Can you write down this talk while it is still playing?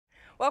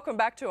Welcome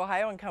back to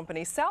Ohio and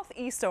Company.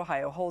 Southeast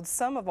Ohio holds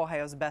some of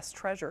Ohio's best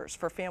treasures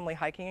for family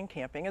hiking and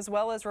camping, as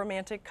well as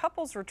romantic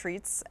couples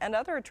retreats and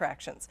other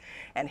attractions.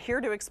 And here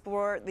to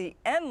explore the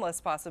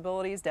endless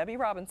possibilities, Debbie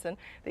Robinson,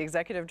 the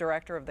Executive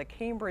Director of the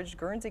Cambridge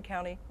Guernsey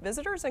County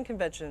Visitors and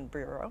Convention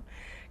Bureau.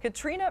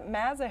 Kitrina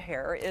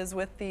Mazaher is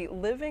with the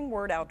Living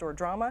Word Outdoor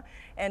Drama,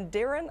 and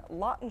Darrin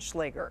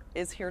Lautenschleger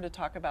is here to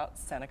talk about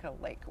Seneca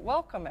Lake.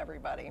 Welcome,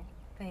 everybody.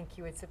 Thank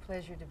you. It's a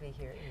pleasure to be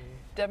here, Eve.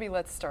 Debbie,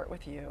 let's start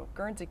with you.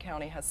 Guernsey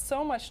County has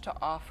so much to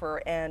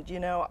offer, and you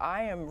know,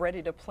 I am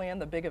ready to plan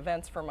the big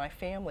events for my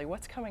family.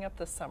 What's coming up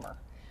this summer?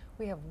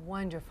 We have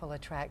wonderful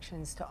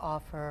attractions to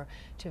offer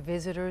to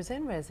visitors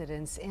and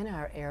residents in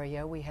our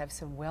area. We have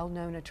some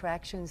well-known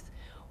attractions,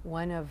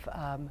 one of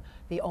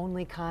the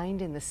only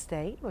kind in the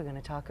state we're going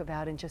to talk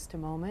about in just a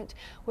moment.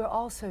 We're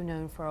also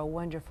known for our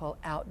wonderful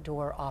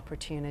outdoor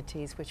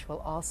opportunities, which we'll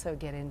also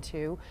get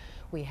into.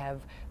 We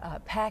have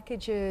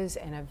packages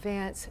and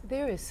events.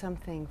 There is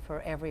something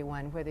for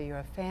everyone, whether you're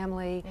a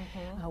family,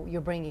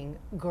 you're bringing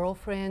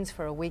girlfriends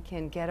for a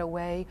weekend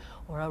getaway,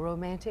 or a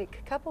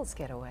romantic couples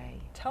getaway.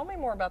 Tell me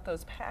more about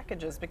those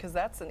packages, because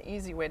that's an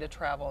easy way to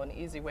travel, an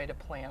easy way to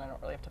plan. I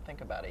don't really have to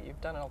think about it.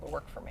 You've done all the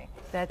work for me.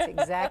 That's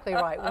exactly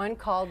right. One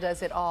call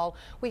does it all.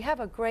 We have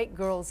a great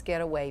girls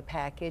getaway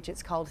package.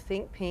 It's called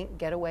Think Pink,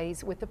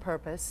 Getaways with a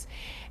Purpose.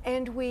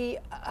 And we,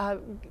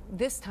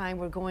 this time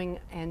we're going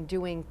and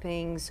doing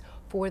things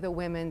for the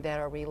women that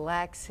are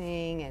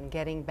relaxing and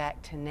getting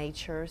back to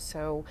nature.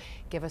 So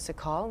give us a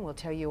call and we'll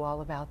tell you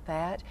all about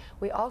that.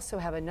 We also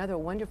have another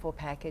wonderful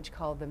package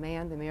called The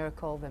Man, the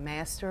Miracle, the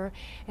Master,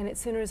 and it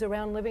centers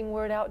around Living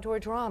Word Outdoor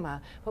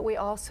Drama. But we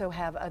also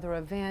have other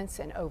events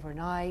and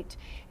overnight,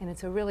 and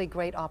it's a really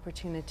great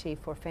opportunity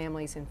for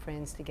families and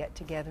friends to get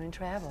together and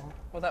travel.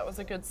 Well, that was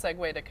a good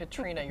segue to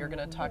Kitrina. You're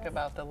going to talk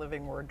about the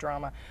Living Word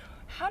Drama.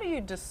 How do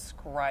you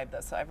describe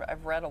this?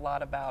 I've read a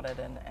lot about it,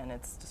 and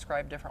it's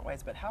described different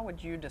ways, but how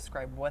would you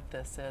describe what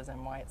this is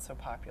and why it's so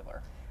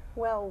popular?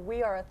 Well,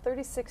 we are a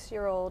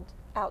 36-year-old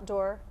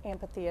outdoor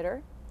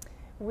amphitheater.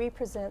 We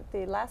present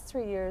the last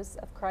 3 years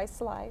of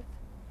Christ's life.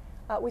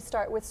 We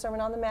start with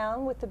Sermon on the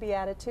Mount with the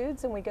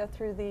Beatitudes, and we go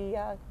through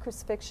the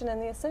crucifixion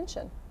and the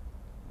ascension.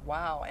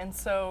 Wow, and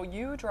so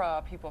you draw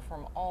people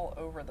from all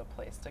over the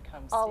place to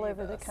come see all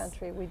over this. the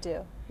country, we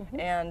do.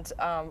 And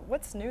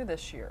what's new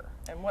this year,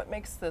 and what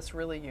makes this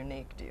really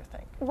unique, do you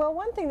think? Well,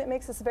 one thing that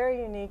makes us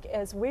very unique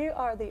is we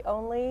are the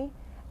only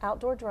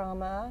outdoor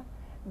drama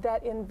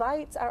that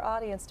invites our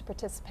audience to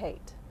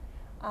participate.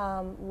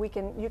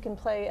 You can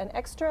play an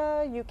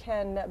extra, you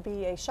can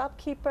be a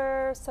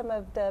shopkeeper, some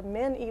of the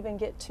men even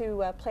get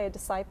to play a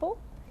disciple,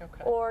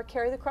 or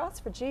carry the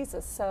cross for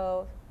Jesus.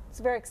 So it's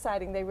very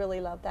exciting. They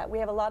really love that. We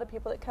have a lot of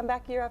people that come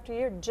back year after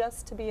year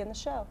just to be in the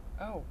show.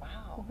 Oh,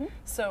 wow.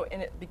 So,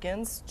 and it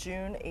begins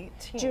June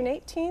 18th. June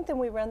 18th, and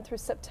we run through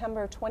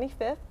September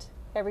 25th,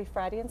 every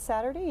Friday and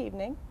Saturday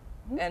evening.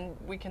 And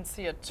we can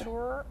see a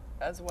tour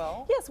as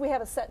well? Yes, we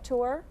have a set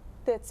tour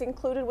that's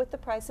included with the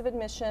price of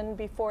admission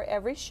before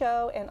every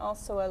show, and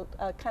also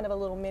a kind of a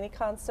little mini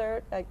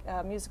concert,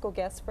 a musical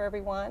guest for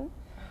everyone.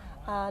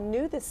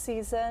 New this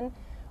season,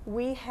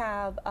 we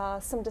have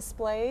some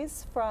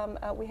displays from,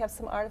 we have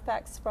some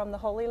artifacts from the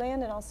Holy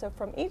Land and also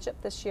from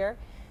Egypt this year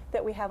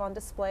that we have on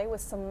display with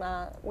some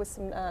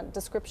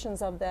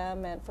descriptions of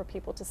them and for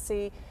people to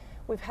see.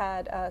 We've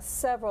had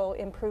several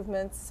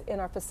improvements in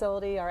our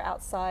facility, our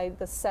outside,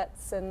 the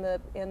sets in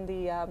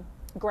the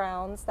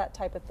grounds, that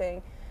type of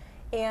thing.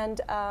 And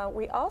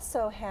we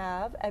also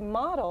have a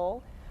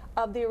model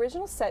of the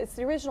original set. It's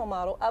the original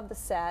model of the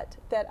set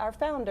that our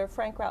founder,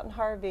 Frank Roughton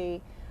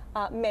Harvey,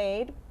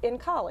 made in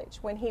college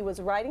when he was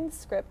writing the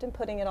script and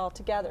putting it all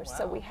together. Wow.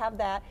 So we have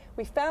that.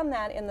 We found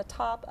that in the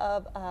top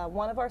of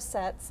one of our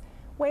sets,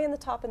 way in the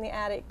top in the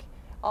attic,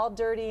 all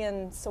dirty,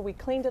 and so we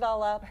cleaned it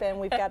all up, and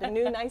we've got a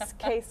new nice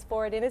case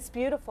for it, and it's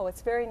beautiful.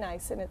 It's very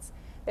nice, and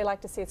they like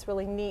to see it's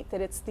really neat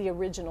that it's the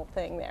original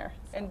thing there.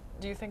 So. And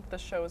do you think the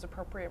show is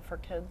appropriate for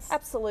kids?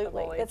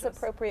 Absolutely. It's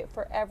appropriate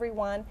for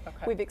everyone.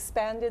 We've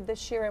expanded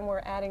this year, and we're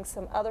adding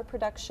some other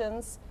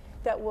productions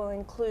that will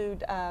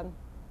include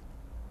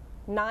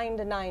 9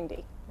 to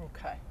 90.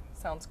 Okay,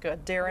 sounds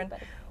good. Darrin,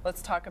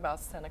 let's talk about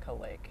Seneca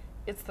Lake.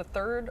 It's the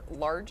third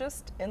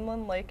largest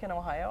inland lake in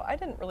Ohio. I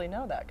didn't really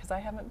know that because I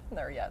haven't been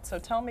there yet. So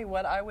tell me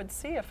what I would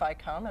see if I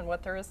come and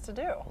what there is to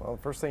do. Well,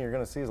 the first thing you're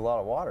going to see is a lot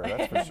of water,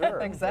 that's for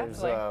sure.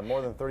 Exactly. There's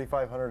more than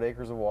 3,500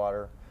 acres of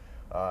water.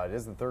 It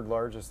is the third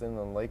largest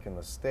inland lake in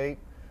the state.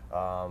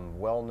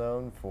 Well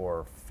known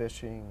for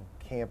fishing,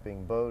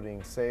 camping,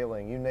 boating,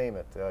 sailing, you name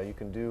it. You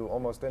can do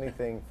almost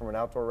anything from an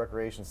outdoor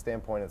recreation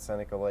standpoint at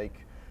Seneca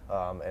Lake.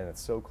 And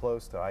it's so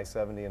close to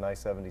I-70 and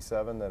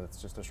I-77 that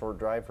it's just a short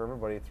drive for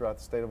everybody throughout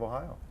the state of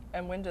Ohio.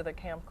 And when do the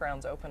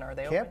campgrounds open? Are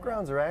they open?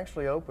 Campgrounds are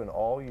actually open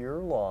all year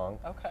long,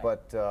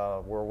 but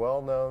we're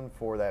well known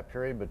for that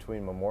period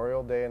between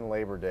Memorial Day and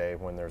Labor Day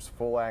when there's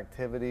full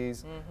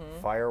activities,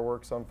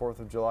 fireworks on 4th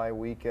of July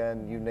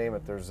weekend, you name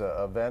it. There's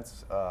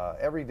events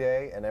every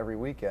day and every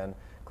weekend,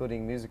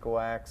 including musical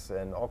acts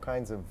and all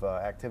kinds of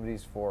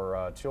activities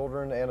for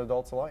children and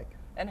adults alike.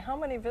 And how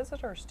many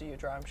visitors do you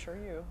draw? I'm sure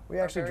you. We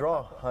actually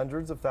draw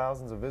hundreds of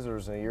thousands of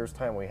visitors in a year's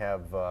time. We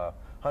have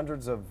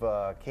hundreds of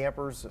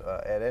campers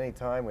at any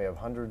time. We have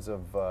hundreds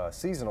of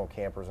seasonal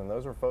campers, and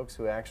those are folks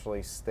who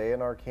actually stay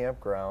in our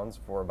campgrounds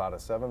for about a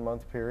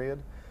 7-month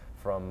period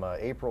from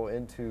April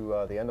into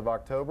the end of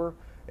October.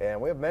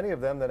 And we have many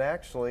of them that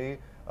actually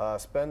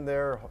spend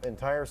their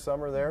entire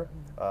summer there.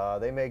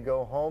 They may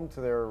go home to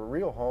their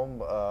real home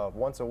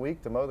once a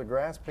week to mow the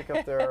grass, pick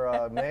up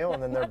their mail,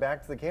 and then they're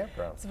back to the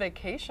campground. It's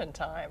vacation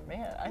time.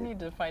 Man, I need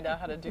to find out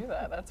how to do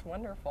that. That's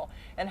wonderful.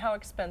 And how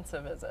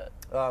expensive is it?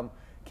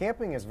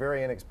 Camping is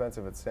very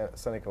inexpensive at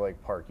Seneca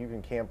Lake Park. You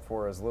can camp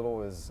for as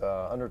little as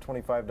under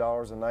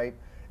 $25 a night.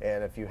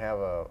 And if you have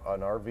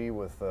an RV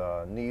with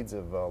needs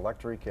of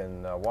electric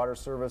and water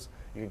service,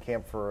 you can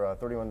camp for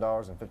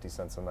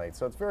 $31.50 a night.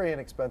 So it's a very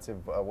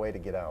inexpensive way to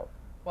get out.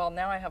 Well,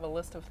 now I have a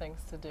list of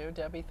things to do.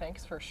 Debbie,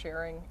 thanks for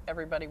sharing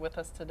everybody with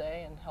us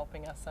today and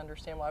helping us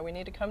understand why we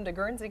need to come to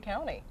Guernsey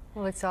County.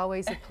 Well, it's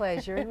always a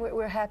pleasure, and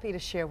we're happy to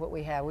share what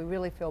we have. We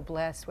really feel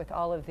blessed with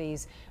all of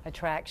these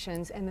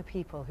attractions and the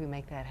people who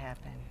make that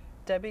happen.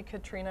 Debbie,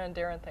 Kitrina, and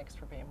Darrin, thanks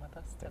for being with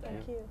us today.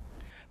 Thank you.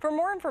 For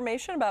more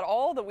information about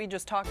all that we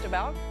just talked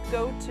about,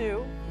 go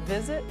to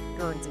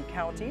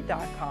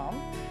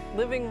visitguernseycounty.com,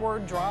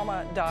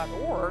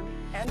 livingworddrama.org,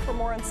 and for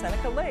more on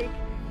Seneca Lake,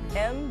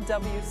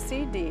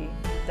 mwcd.org.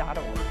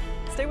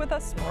 Stay with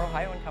us, more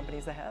Ohio and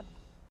Companies ahead.